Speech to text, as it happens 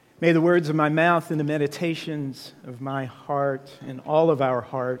May the words of my mouth and the meditations of my heart and all of our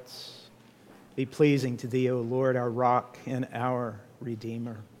hearts be pleasing to Thee, O Lord, our rock and our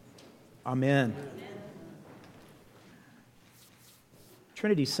Redeemer. Amen.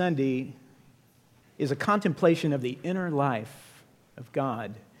 Trinity Sunday is a contemplation of the inner life of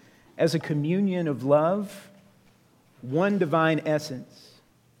God as a communion of love, one divine essence,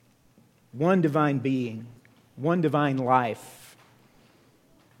 one divine being, one divine life,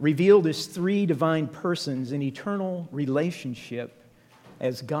 revealed as three divine persons in eternal relationship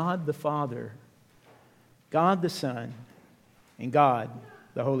as God the Father, God the Son, and God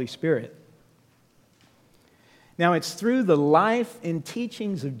the Holy Spirit. Now, it's through the life and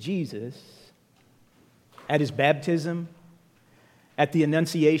teachings of Jesus at His baptism, at the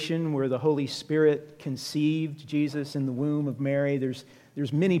Annunciation where the Holy Spirit conceived Jesus in the womb of Mary.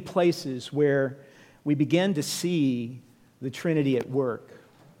 There's many places where we begin to see the Trinity at work.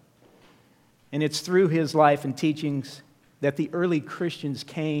 And it's through His life and teachings that the early Christians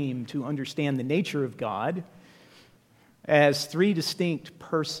came to understand the nature of God as three distinct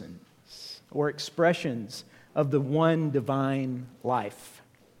persons or expressions of the one divine life,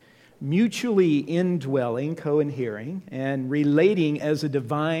 mutually indwelling, co-inhering, and relating as a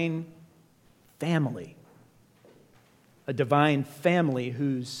divine family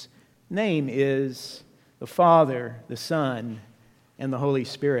whose name is the Father, the Son, and the Holy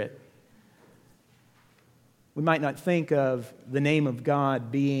Spirit. We might not think of the name of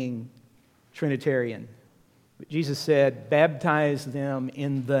God being Trinitarian, but Jesus said, baptize them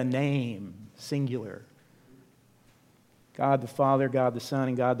in the name, singular. God the Father, God the Son,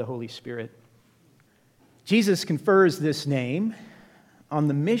 and God the Holy Spirit. Jesus confers this name on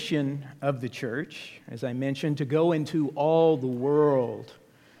the mission of the church, as I mentioned, to go into all the world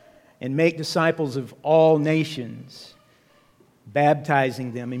and make disciples of all nations,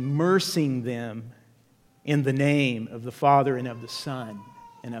 baptizing them, immersing them in the name of the Father and of the Son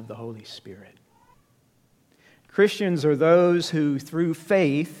and of the Holy Spirit. Christians are those who, through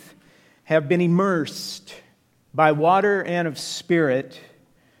faith, have been immersed by water and of Spirit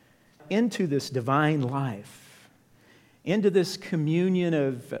into this divine life, into this communion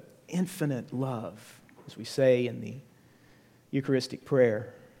of infinite love, as we say in the Eucharistic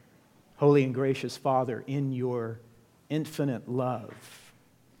prayer, Holy and gracious Father, in your infinite love.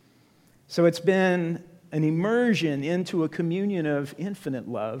 So it's been an immersion into a communion of infinite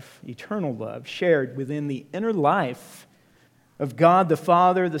love, eternal love, shared within the inner life of God the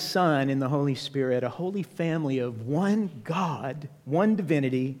Father, the Son, and the Holy Spirit, a holy family of one God, one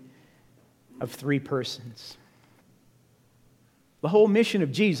divinity of three persons. The whole mission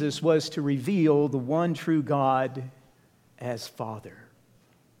of Jesus was to reveal the one true God as Father,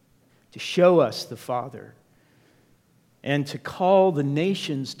 to show us the Father, and to call the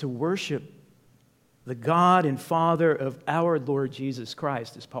nations to worship the God and Father of our Lord Jesus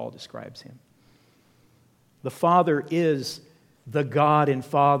Christ, as Paul describes Him. The Father is the God and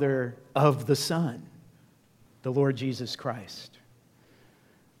Father of the Son, the Lord Jesus Christ.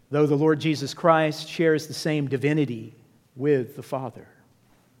 Though the Lord Jesus Christ shares the same divinity with the Father.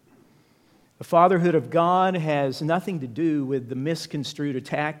 The fatherhood of God has nothing to do with the misconstrued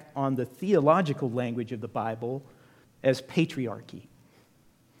attack on the theological language of the Bible as patriarchy.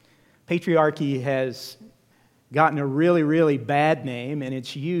 Patriarchy has gotten a really, really bad name, and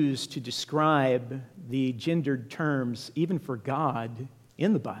it's used to describe the gendered terms, even for God,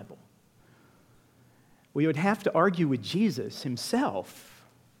 in the Bible. We would have to argue with Jesus Himself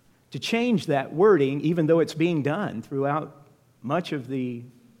to change that wording, even though it's being done throughout much of the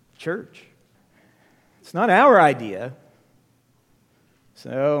church. It's not our idea.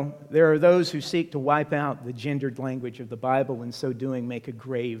 So there are those who seek to wipe out the gendered language of the Bible, and so doing make a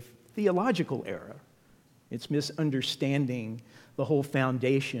grave theological error. It's misunderstanding the whole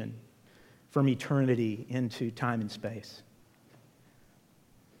foundation from eternity into time and space.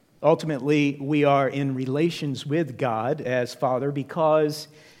 Ultimately, we are in relations with God as Father because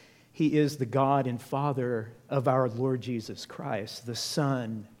He is the God and Father of our Lord Jesus Christ, the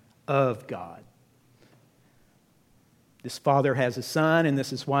Son of God. This Father has a Son, and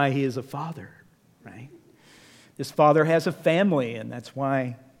this is why He is a Father, right? This Father has a family, and that's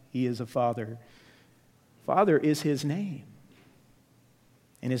why He is a Father. Father is His name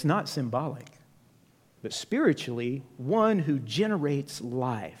and is not symbolic, but spiritually one who generates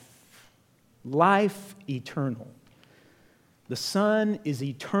life eternal. The Son is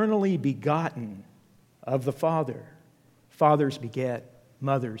eternally begotten of the Father. Fathers beget,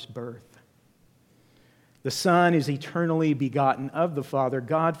 mothers birth. The Son is eternally begotten of the Father,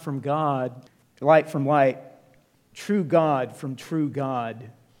 God from God, light from light, true God from true God,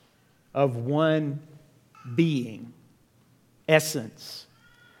 of one being, essence,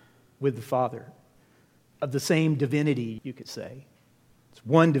 with the Father, of the same divinity, you could say. It's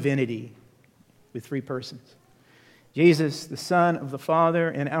one divinity with three persons. Jesus, the Son of the Father,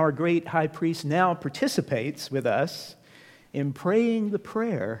 and our great high priest, now participates with us in praying the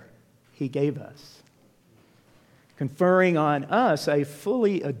prayer he gave us, conferring on us a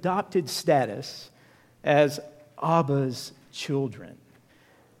fully adopted status as Abba's children,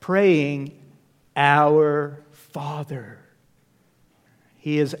 praying, Our Father.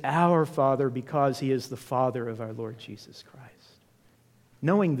 He is our Father because he is the Father of our Lord Jesus Christ.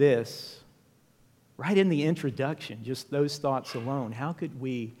 Knowing this, right in the introduction, just those thoughts alone, how could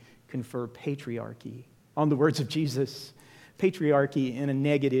we confer patriarchy on the words of Jesus? Patriarchy in a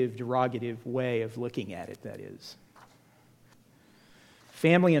negative, derogative way of looking at it, that is.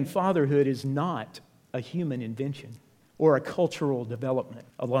 Family and fatherhood is not a human invention or a cultural development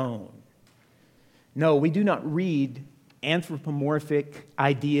alone. No, we do not read anthropomorphic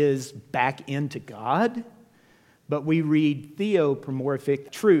ideas back into God, but we read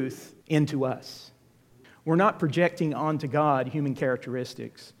theopomorphic truth into us. We're not projecting onto God human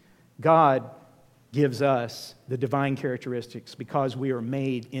characteristics. God gives us the divine characteristics because we are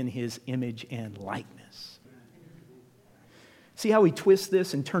made in his image and likeness. See how we twist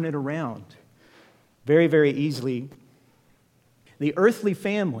this and turn it around? Very, very easily. The earthly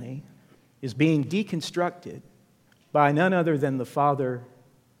family is being deconstructed by none other than the father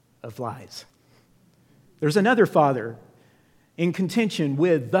of lies. There's another father in contention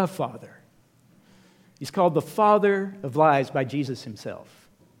with the Father. He's called the father of lies by Jesus himself.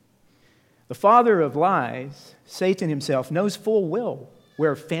 The father of lies, Satan himself, knows full well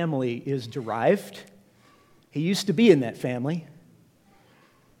where family is derived. He used to be in that family,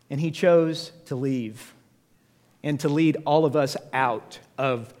 and he chose to leave and to lead all of us out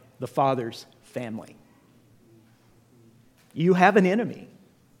of the Father's family. You have an enemy,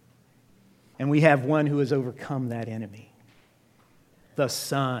 and we have one who has overcome that enemy, the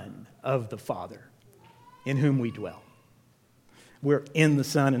Son of the Father, in whom we dwell. We're in the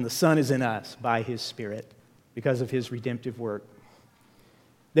Son, and the Son is in us by his Spirit because of his redemptive work.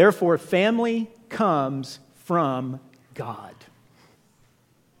 Therefore, family comes from God.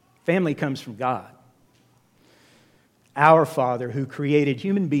 Family comes from God. Our Father, who created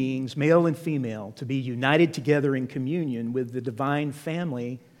human beings, male and female, to be united together in communion with the divine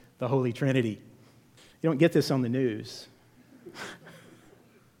family, the Holy Trinity. You don't get this on the news.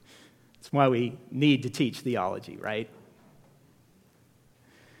 That's why we need to teach theology, right?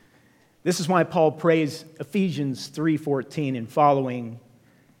 This is why Paul prays Ephesians 3:14 and following.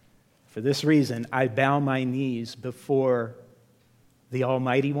 For this reason, I bow my knees before the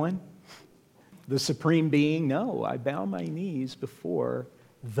Almighty One, the Supreme Being. No, I bow my knees before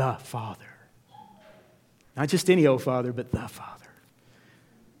the Father. Not just any old Father, but the Father.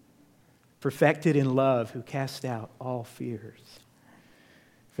 Perfected in love, who cast out all fears.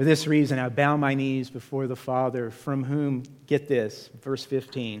 For this reason, I bow my knees before the Father, from whom, get this, verse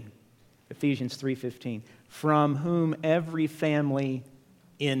 15, Ephesians 3:15, from whom every family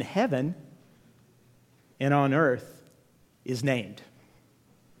in heaven and on earth is named.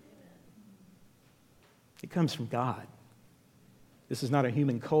 It comes from God. This is not a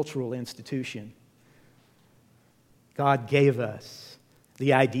human cultural institution. God gave us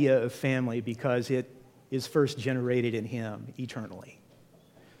the idea of family because it is first generated in him eternally.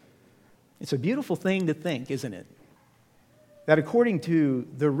 It's a beautiful thing to think, isn't it? That according to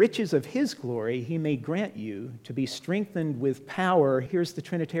the riches of his glory, he may grant you to be strengthened with power. Here's the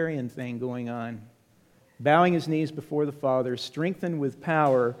Trinitarian thing going on. Bowing his knees before the Father, strengthened with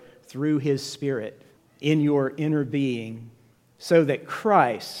power through his Spirit in your inner being, so that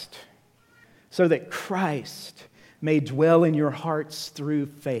Christ may dwell in your hearts through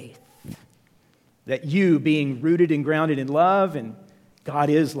faith. That you, being rooted and grounded in love, and God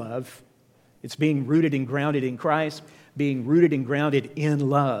is love, it's being rooted and grounded in Christ, being rooted and grounded in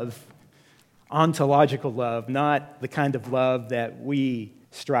love, ontological love, not the kind of love that we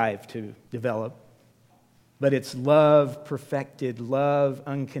strive to develop, but it's love perfected, love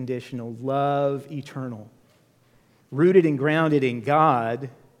unconditional, love eternal. Rooted and grounded in God,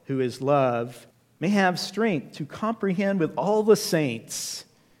 who is love, may have strength to comprehend with all the saints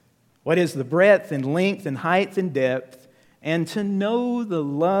what is the breadth and length and height and depth, and to know the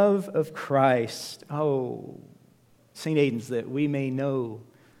love of Christ. Oh, St. Aidan's, that we may know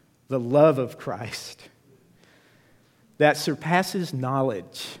the love of Christ that surpasses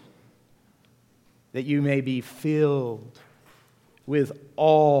knowledge, that you may be filled with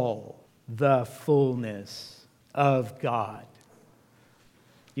all the fullness of God.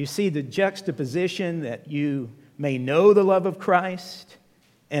 You see the juxtaposition that you may know the love of Christ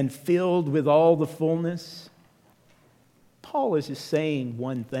and filled with all the fullness. Paul is just saying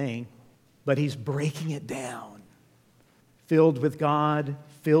one thing, but he's breaking it down. Filled with God,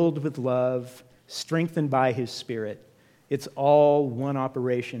 filled with love, strengthened by His Spirit. It's all one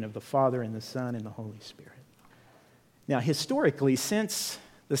operation of the Father and the Son and the Holy Spirit. Now, historically, since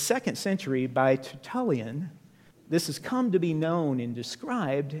the 2nd century by Tertullian, this has come to be known and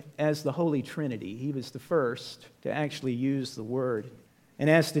described as the Holy Trinity. He was the first to actually use the word. And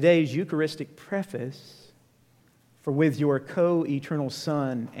as today's Eucharistic preface, for with your co-eternal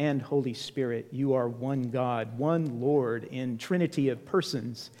Son and Holy Spirit, you are one God, one Lord in Trinity of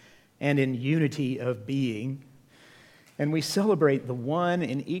persons and in unity of being. And we celebrate the one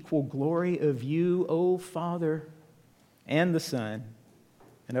and equal glory of you, O Father, and the Son,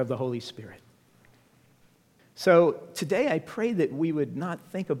 and of the Holy Spirit. So today I pray that we would not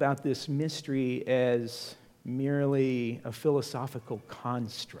think about this mystery as merely a philosophical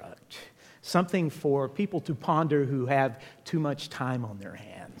construct, something for people to ponder who have too much time on their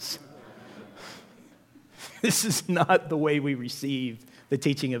hands. This is not the way we receive the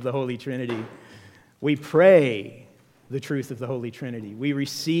teaching of the Holy Trinity. We pray the truth of the Holy Trinity. We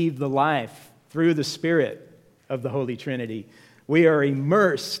receive the life through the Spirit of the Holy Trinity. We are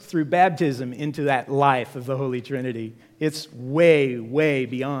immersed through baptism into that life of the Holy Trinity. It's way, way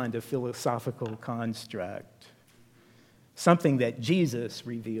beyond a philosophical construct. Something that Jesus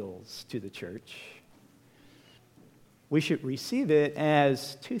reveals to the church. We should receive it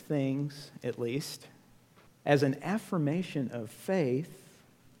as two things, at least. As an affirmation of faith,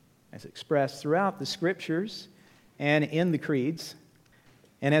 as expressed throughout the Scriptures and in the creeds,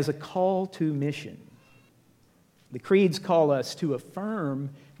 and as a call to mission. The creeds call us to affirm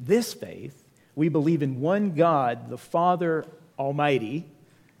this faith. We believe in one God, the Father Almighty.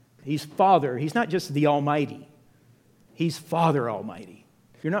 He's Father. He's not just the Almighty. He's Father Almighty.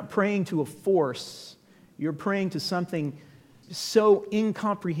 You're not praying to a force. You're praying to something so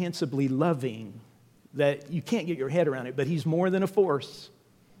incomprehensibly loving that you can't get your head around it, but He's more than a force.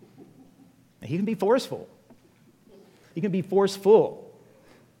 He can be forceful. He can be forceful.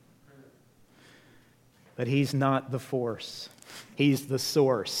 But He's not the force. He's the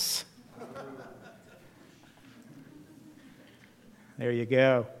source. There you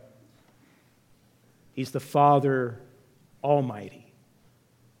go. He's the Father Almighty.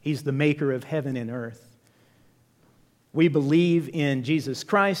 He's the maker of heaven and earth. We believe in Jesus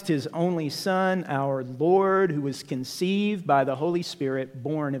Christ, His only Son, our Lord, who was conceived by the Holy Spirit,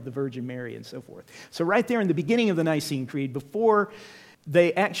 born of the Virgin Mary, and so forth. So right there in the beginning of the Nicene Creed, before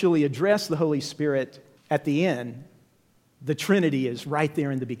they actually address the Holy Spirit at the end, the Trinity is right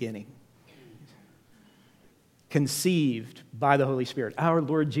there in the beginning. Conceived by the Holy Spirit. Our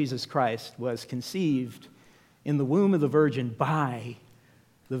Lord Jesus Christ was conceived in the womb of the Virgin by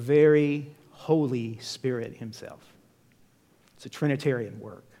the very Holy Spirit Himself. It's a Trinitarian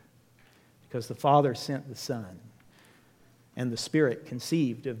work because the Father sent the Son and the Spirit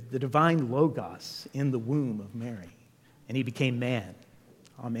conceived of the divine Logos in the womb of Mary, and He became man.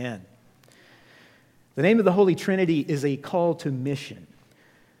 Amen. The name of the Holy Trinity is a call to mission,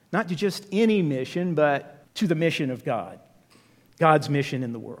 not to just any mission, but to the mission of God, God's mission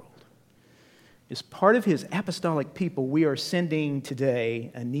in the world. As part of His apostolic people, we are sending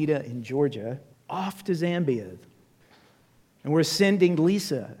today Anita in Georgia off to Zambia. And we're sending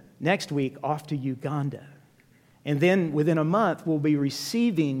Lisa next week off to Uganda. And then within a month, we'll be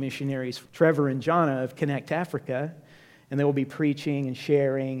receiving missionaries, Trevor and Jana of Connect Africa, and they will be preaching and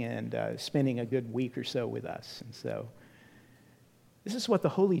sharing and spending a good week or so with us. And so this is what the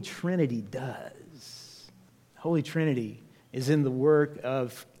Holy Trinity does. The Holy Trinity is in the work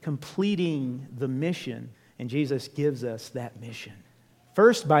of completing the mission, and Jesus gives us that mission.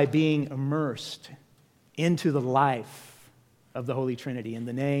 First, by being immersed into the life of the Holy Trinity in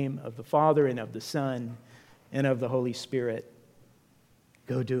the name of the Father and of the Son and of the Holy Spirit.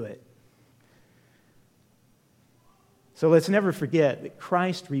 Go do it. So let's never forget that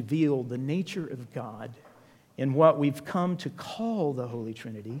Christ revealed the nature of God in what we've come to call the Holy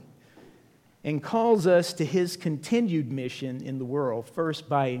Trinity and calls us to His continued mission in the world, first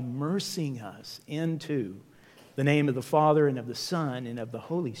by immersing us into the name of the Father and of the Son and of the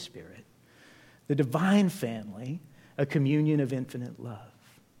Holy Spirit, the divine family, a communion of infinite love.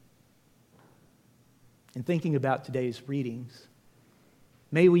 In thinking about today's readings,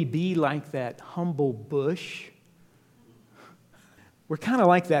 may we be like that humble bush. We're kind of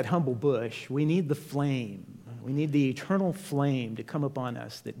like that humble bush. We need the flame. We need the eternal flame to come upon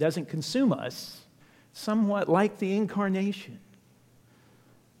us that doesn't consume us, somewhat like the incarnation.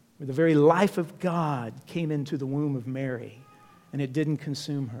 where the very life of God came into the womb of Mary, and it didn't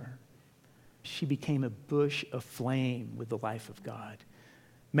consume her. She became a bush of flame with the life of God.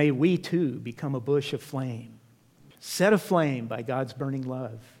 May we too become a bush of flame, set aflame by God's burning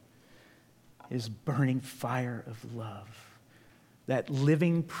love, His burning fire of love, that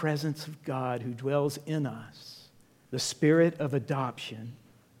living presence of God who dwells in us, the Spirit of adoption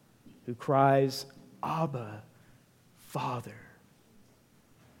who cries, Abba, Father.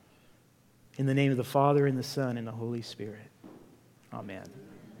 In the name of the Father, and the Son, and the Holy Spirit. Amen.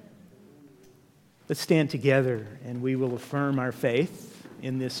 Let's stand together and we will affirm our faith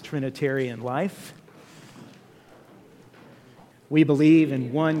in this Trinitarian life. We believe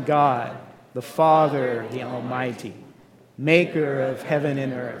in one God, the Father, the Almighty, maker of heaven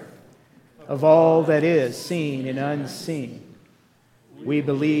and earth, of all that is seen and unseen. We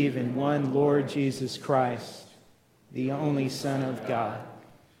believe in one Lord Jesus Christ, the only Son of God,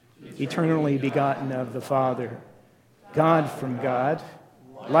 eternally begotten of the Father, God from God,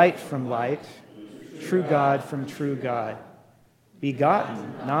 light from light, true God from true God,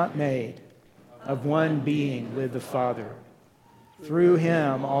 begotten, not made, of one being with the Father. Through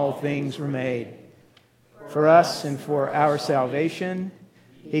him all things were made. For us and for our salvation,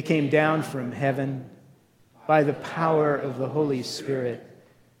 he came down from heaven. By the power of the Holy Spirit,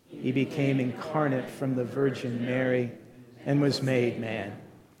 he became incarnate from the Virgin Mary and was made man.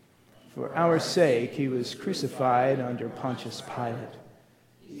 For our sake, he was crucified under Pontius Pilate.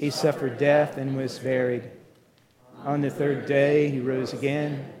 He suffered death and was buried. On the third day, he rose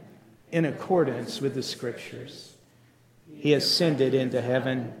again in accordance with the Scriptures. He ascended into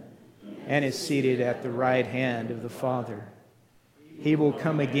heaven and is seated at the right hand of the Father. He will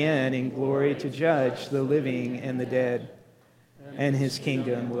come again in glory to judge the living and the dead, and his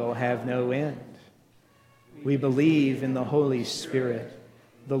kingdom will have no end. We believe in the Holy Spirit,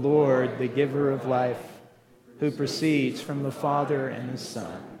 the Lord, the giver of life, who proceeds from the Father and the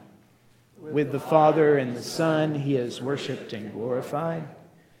Son. With the Father and the Son, he is worshipped and glorified.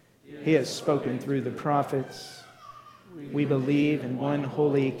 He has spoken through the prophets. We believe in one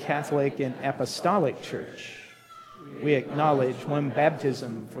holy Catholic and apostolic church. We acknowledge one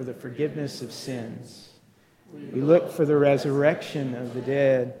baptism for the forgiveness of sins. We look for the resurrection of the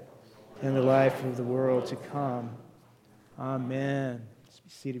dead and the life of the world to come. Amen. Let's be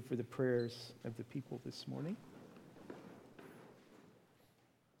seated for the prayers of the people this morning.